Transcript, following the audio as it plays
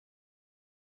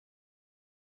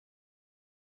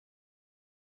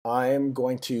I'm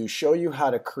going to show you how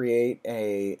to create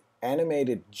a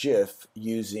animated GIF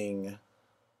using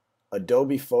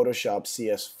Adobe Photoshop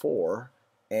CS4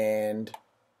 and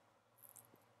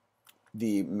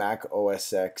the Mac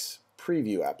OS X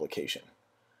preview application.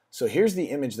 So here's the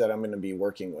image that I'm going to be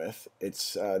working with.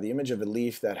 It's the image of a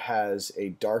leaf that has a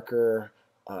darker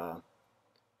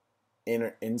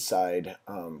inside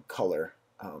color,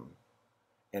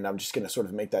 and I'm just going to sort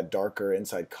of make that darker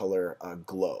inside color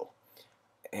glow.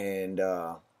 And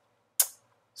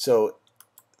so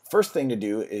first thing to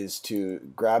do is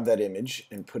to grab that image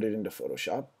and put it into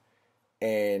Photoshop.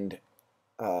 And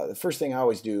the first thing I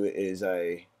always do is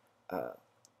the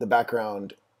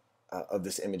background of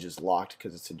this image is locked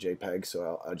because it's a JPEG,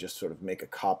 so I'll just sort of make a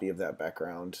copy of that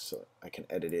background so I can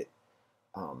edit it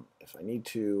if I need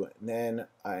to. And then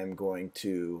I'm going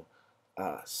to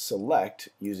select,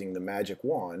 using the magic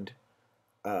wand,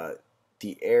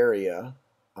 the area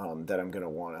that I'm going to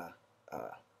want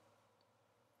to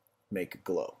make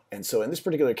glow. And so in this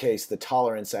particular case, the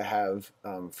tolerance I have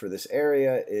for this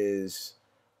area is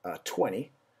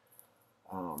 20.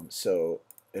 So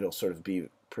it'll sort of be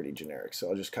pretty generic. So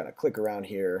I'll just kind of click around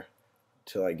here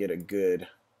until I get a good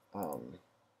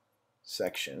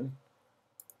section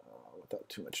without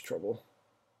too much trouble.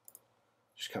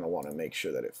 Just kind of want to make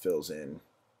sure that it fills in.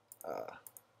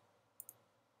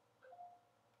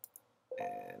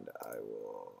 And I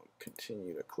will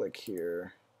continue to click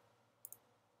here.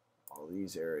 All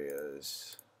these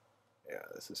areas. Yeah,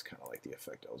 this is kind of like the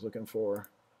effect I was looking for.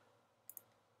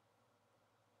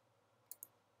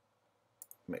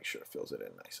 Make sure it fills it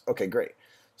in nice. Okay, great.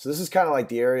 So this is kind of like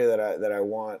the area that I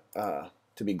want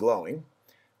to be glowing.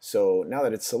 So now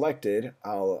that it's selected,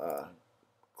 I'll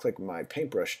click my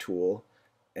paintbrush tool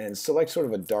and select sort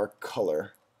of a dark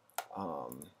color.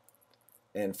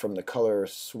 And from the color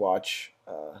swatch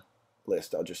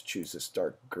list, I'll just choose this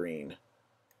dark green.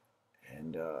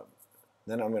 And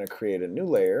then I'm going to create a new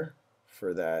layer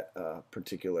for that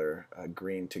particular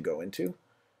green to go into,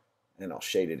 and I'll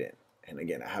shade it in. And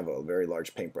again, I have a very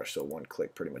large paintbrush, so one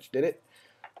click pretty much did it.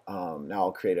 Now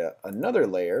I'll create another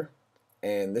layer,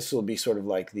 and this will be sort of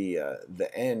like the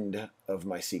end of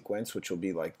my sequence, which will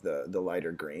be like the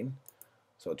lighter green.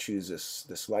 So I'll choose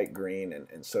this light green,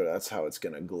 and so that's how it's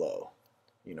going to glow,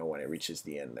 you know, when it reaches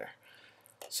the end there.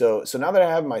 So now that I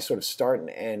have my sort of start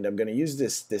and end, I'm going to use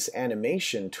this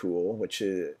animation tool, which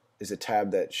is a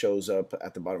tab that shows up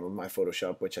at the bottom of my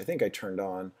Photoshop, which I think I turned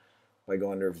on by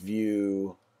going under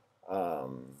View,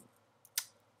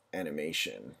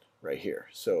 Animation right here.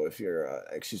 So if you're,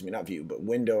 excuse me, not View, but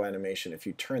Window Animation, if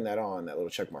you turn that on, that little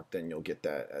check mark, then you'll get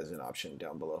that as an option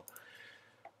down below.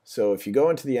 So if you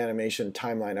go into the animation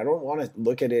timeline, I don't want to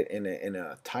look at it in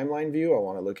a timeline view. I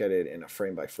want to look at it in a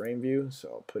frame-by-frame view. So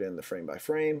I'll put in the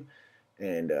frame-by-frame,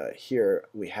 and here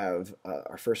we have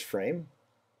our first frame,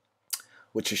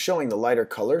 which is showing the lighter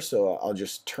color. So I'll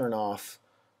just turn off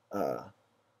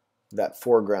that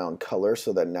foreground color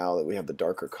so that now that we have the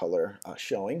darker color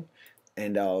showing,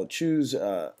 and I'll choose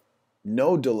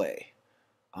no delay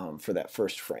for that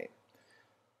first frame.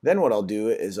 Then what I'll do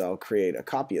is I'll create a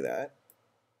copy of that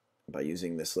by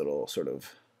using this little sort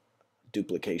of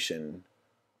duplication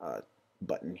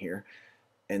button here.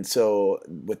 And so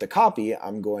with the copy,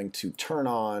 I'm going to turn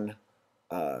on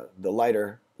the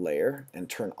lighter layer and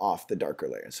turn off the darker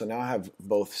layer. So now I have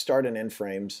both start and end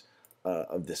frames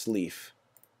of this leaf,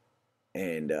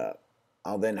 and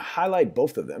I'll then highlight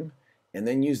both of them and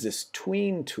then use this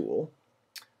tween tool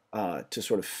to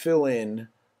sort of fill in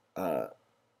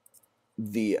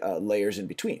the layers in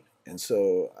between. And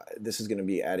so this is going to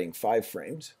be adding 5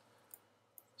 frames.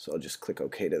 So I'll just click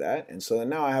OK to that. And so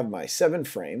now I have my 7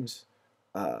 frames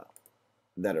that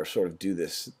are sort of do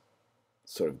this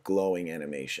sort of glowing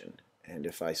animation. And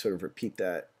if I sort of repeat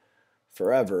that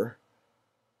forever,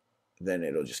 then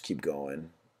it'll just keep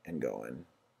going and going.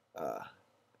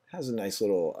 Has a nice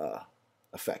little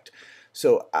effect.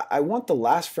 So I want the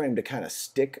last frame to kind of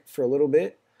stick for a little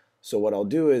bit. So what I'll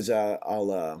do is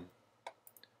I'll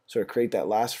sort of create that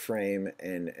last frame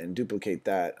and duplicate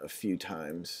that a few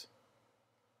times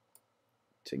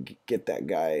to get that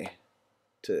guy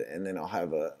to, and then I'll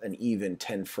have an even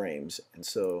 10 frames. And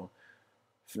so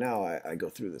if now I go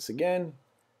through this again,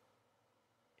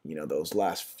 you know, those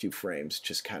last few frames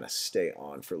just kind of stay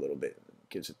on for a little bit. It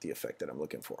gives it the effect that I'm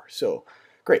looking for. So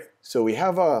great. So we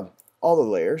have all the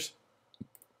layers.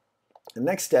 The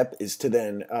next step is to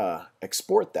then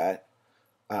export that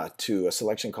to a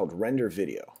selection called Render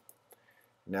Video.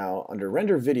 Now, under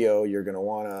Render Video, you're going to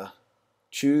want to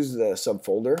choose the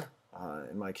subfolder.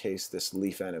 In my case, this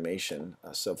leaf animation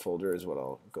subfolder is what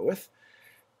I'll go with.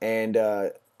 And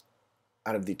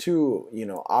out of the two,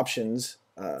 options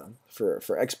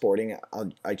for exporting,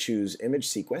 I choose image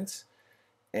sequence,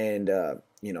 and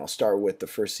I'll start with the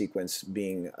first sequence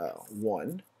being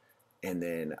 1, and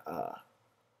then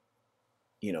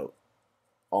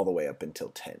all the way up until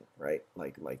 10, right?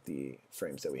 Like the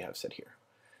frames that we have set here.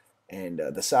 And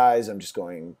the size, I'm just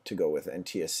going to go with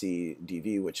NTSC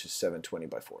DV, which is 720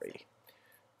 by 480.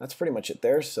 That's pretty much it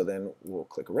there. So then we'll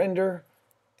click render,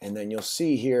 and then you'll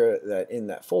see here that in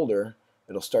that folder,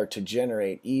 it'll start to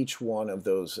generate each one of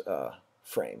those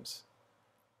frames.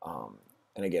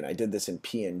 And again, I did this in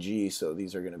PNG, so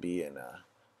these are going to be in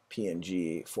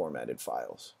PNG formatted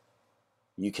files.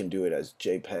 You can do it as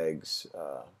JPEGs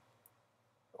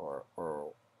or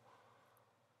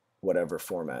whatever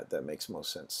format that makes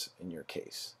most sense in your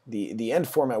case. The end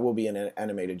format will be an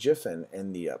animated GIF,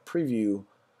 and the preview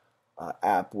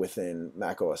app within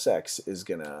Mac OS X is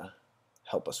going to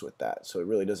help us with that. So it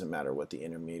really doesn't matter what the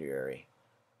intermediary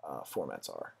formats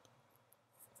are.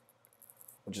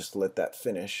 We'll just let that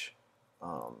finish.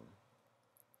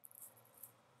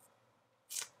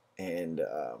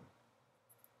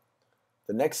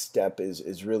 The next step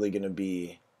is really going to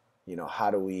be,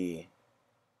 how do we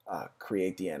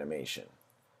create the animation?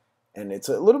 And it's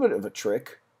a little bit of a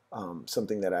trick,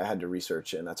 something that I had to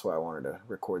research, and that's why I wanted to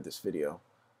record this video.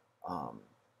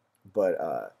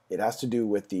 But it has to do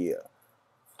with the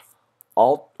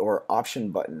Alt or Option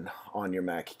button on your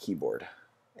Mac keyboard.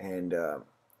 And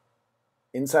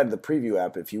inside of the preview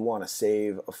app, if you want to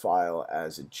save a file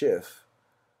as a GIF,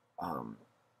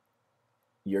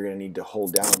 you're going to need to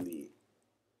hold down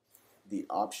the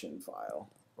option file,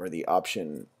 or the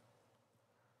option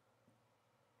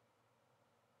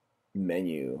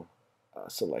menu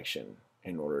selection,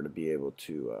 in order to be able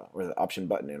to, or the option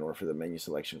button, in order for the menu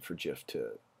selection for GIF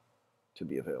to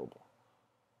be available.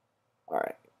 All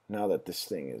right, now that this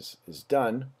thing is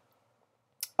done,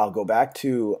 I'll go back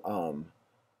to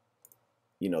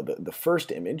the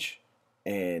first image,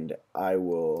 and I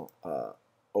will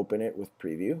open it with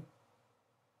preview.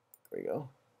 There we go.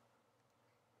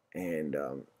 And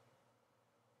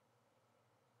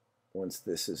once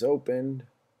this is opened,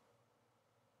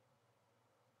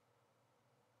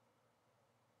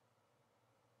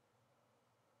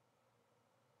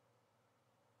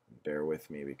 bear with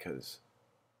me because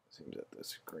it seems at the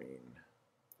screen.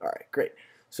 All right, great.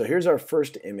 So here's our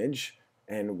first image,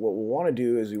 and what we'll want to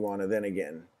do is we want to then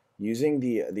again, using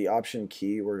the option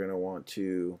key, we're going to want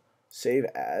to save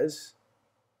as.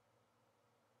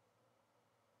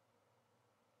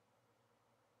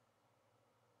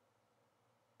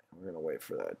 We're going to wait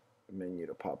for that menu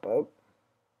to pop up.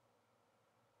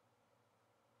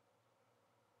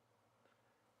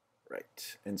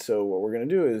 Right, and so what we're going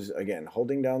to do is, again,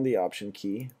 holding down the option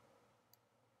key,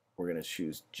 we're going to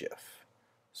choose GIF.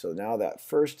 So now that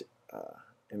first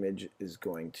image is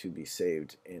going to be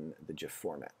saved in the GIF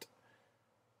format.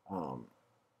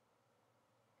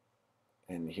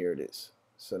 And here it is.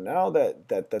 So now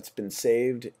that's been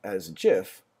saved as a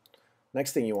GIF,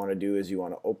 next thing you want to do is you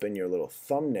want to open your little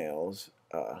thumbnails,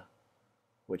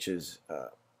 which is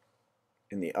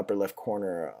in the upper left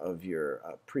corner of your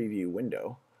preview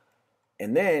window.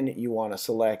 And then you want to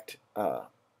select the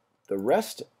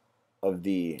rest of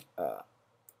the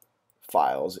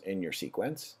files in your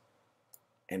sequence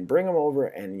and bring them over,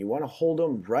 and you want to hold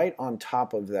them right on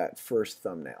top of that first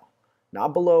thumbnail. Not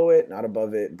below it, not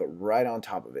above it, but right on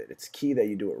top of it. It's key that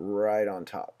you do it right on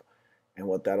top. And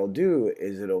what that'll do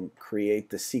is it'll create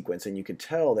the sequence, and you can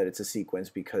tell that it's a sequence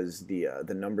because the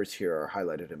numbers here are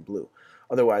highlighted in blue.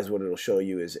 Otherwise, what it'll show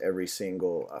you is every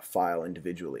single file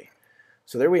individually.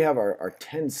 So there we have our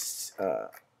 10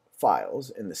 files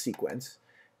in the sequence.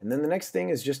 And then the next thing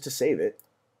is just to save it,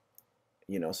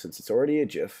 since it's already a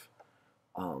GIF.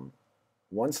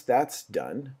 Once that's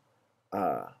done,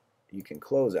 you can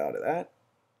close out of that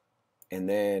and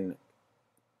then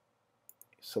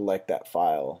select that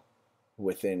file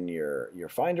within your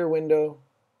Finder window,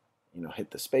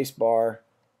 hit the space bar,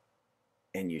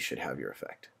 and you should have your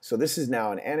effect. So this is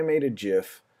now an animated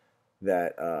GIF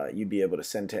that you'd be able to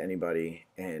send to anybody,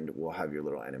 and we'll have your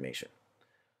little animation.